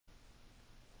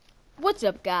What's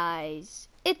up, guys?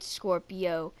 It's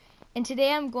Scorpio, and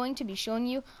today I'm going to be showing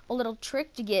you a little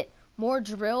trick to get more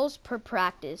drills per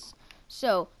practice.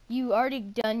 So you already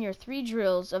done your 3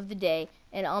 drills of the day,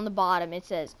 and on the bottom it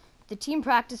says the team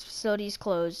practice facility is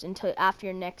closed until after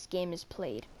your next game is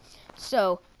played.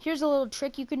 So here's a little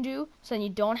trick you can do so you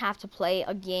don't have to play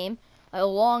a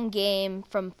long game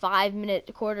from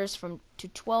 5-minute quarters to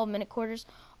 12-minute quarters.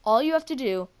 All you have to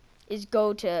do is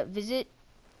go to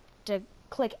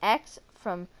click X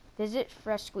from visit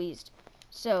fresh squeezed.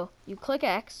 So you click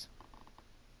X,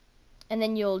 and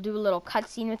then you'll do a little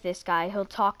cutscene with this guy. He'll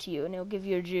talk to you and he'll give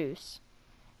you a juice.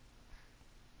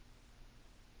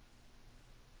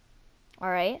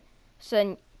 Alright, so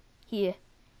then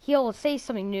he'll say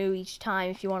something new each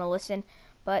time if you want to listen.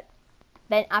 But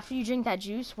then after you drink that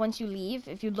juice, once you leave,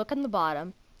 if you look on the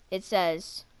bottom, it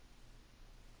says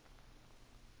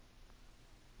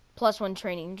 +1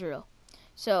 training drill.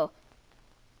 So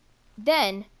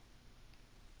then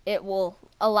it will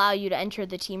allow you to enter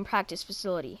the team practice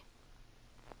facility.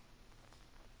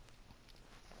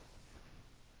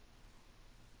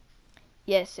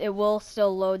 Yes, it will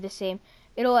still load the same.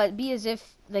 It'll be as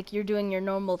if like you're doing your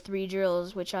normal 3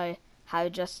 drills, which I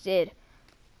just did.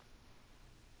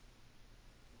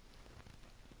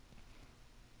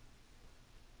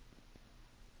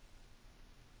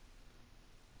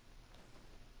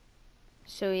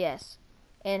 So yes,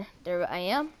 and there I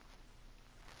am.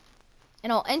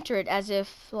 And I'll enter it as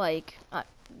if like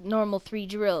normal 3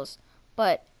 drills.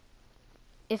 But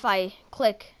if I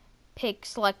click pick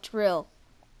select drill,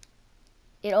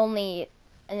 it only,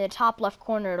 in the top left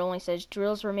corner, it only says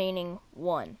drills remaining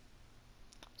 1.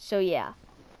 So yeah.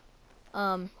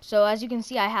 So as you can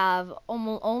see, I have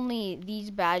only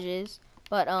these badges,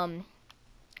 but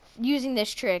using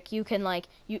this trick, you can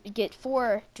you get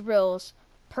 4 drills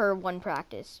per 1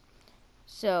 practice.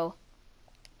 So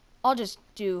I'll just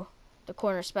do the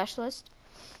corner specialist,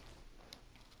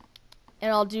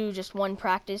 and I'll do just 1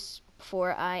 practice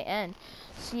before I end.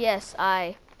 So yes,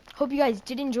 I hope you guys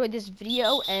did enjoy this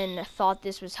video and thought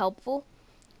this was helpful.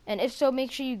 And if so,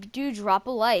 make sure you do drop a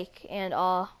like, and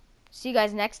I'll see you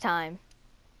guys next time.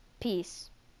 Peace.